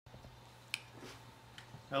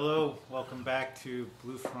Hello, welcome back to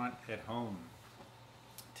Bluefront at Home.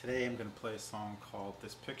 Today I'm going to play a song called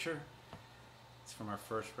This Picture. It's from our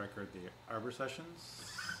first record, the Arbor Sessions,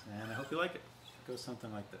 and I hope you like it. It goes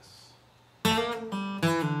something like this.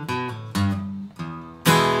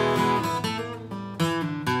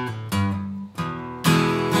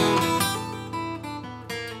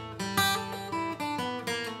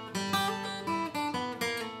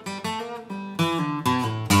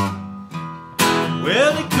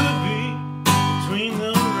 Well, it could be between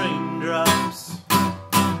the raindrops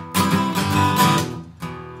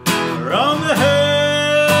or on the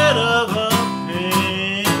head of a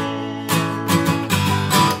pin.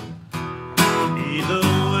 Either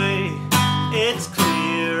way, it's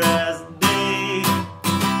clear as day.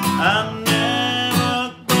 I'm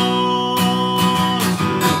never going to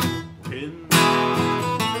win.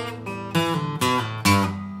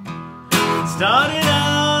 It started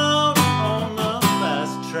out on the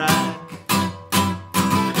track.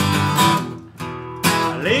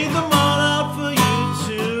 I laid them all out for you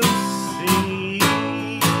to see.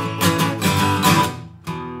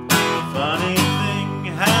 Funny thing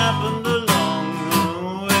happened along the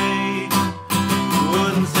way. You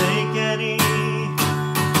wouldn't take any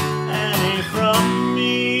from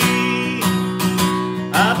me.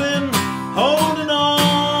 I've been holding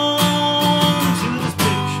on to this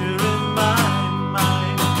picture in my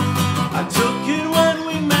mind. I took it when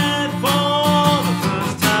we met for the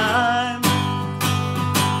first time,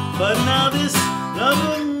 but now this love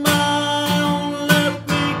of mine won't let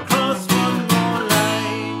me cross one more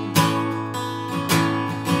line.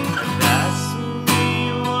 And ask me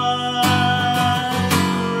why the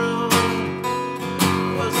road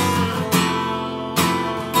was so long.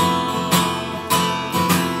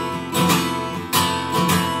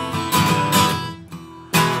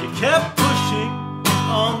 You kept pushing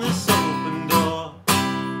on this open door.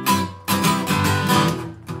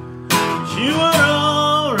 You were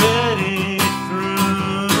already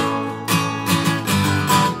through.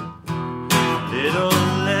 Little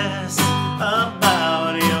less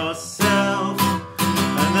about yourself,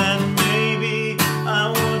 and then maybe I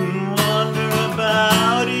wouldn't wonder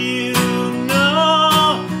about you. No,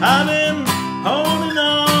 I've been holding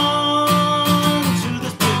on to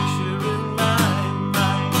this picture in my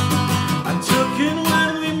mind. I took it when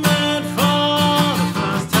we met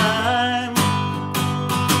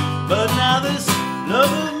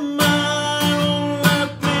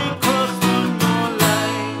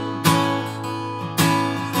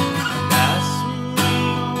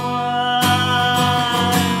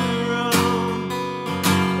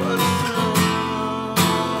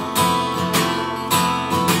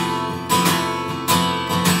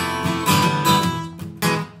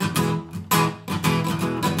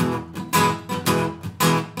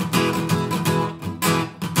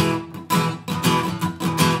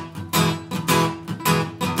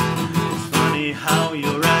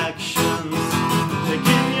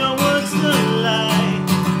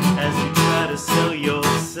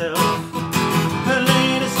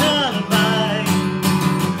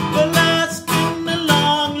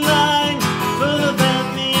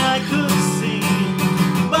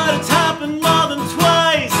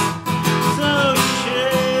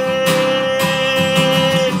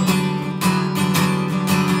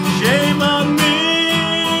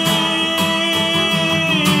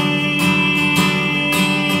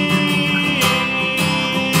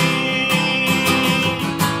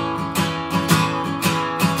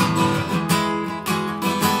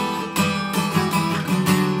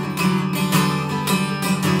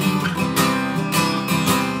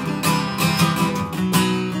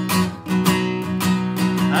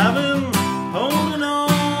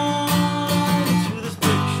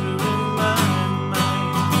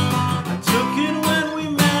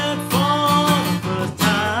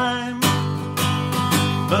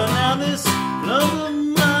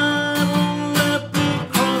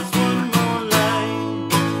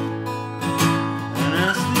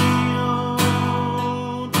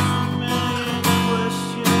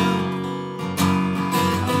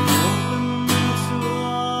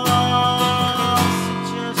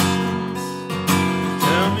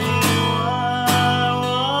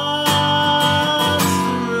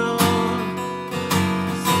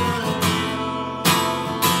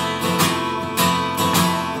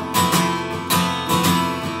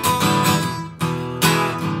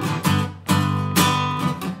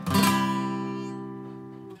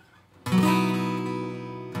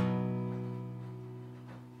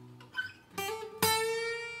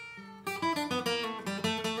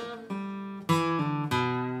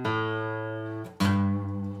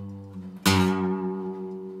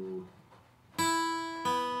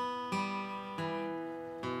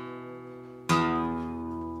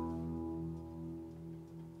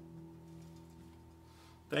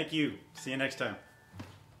Thank you. See you next time.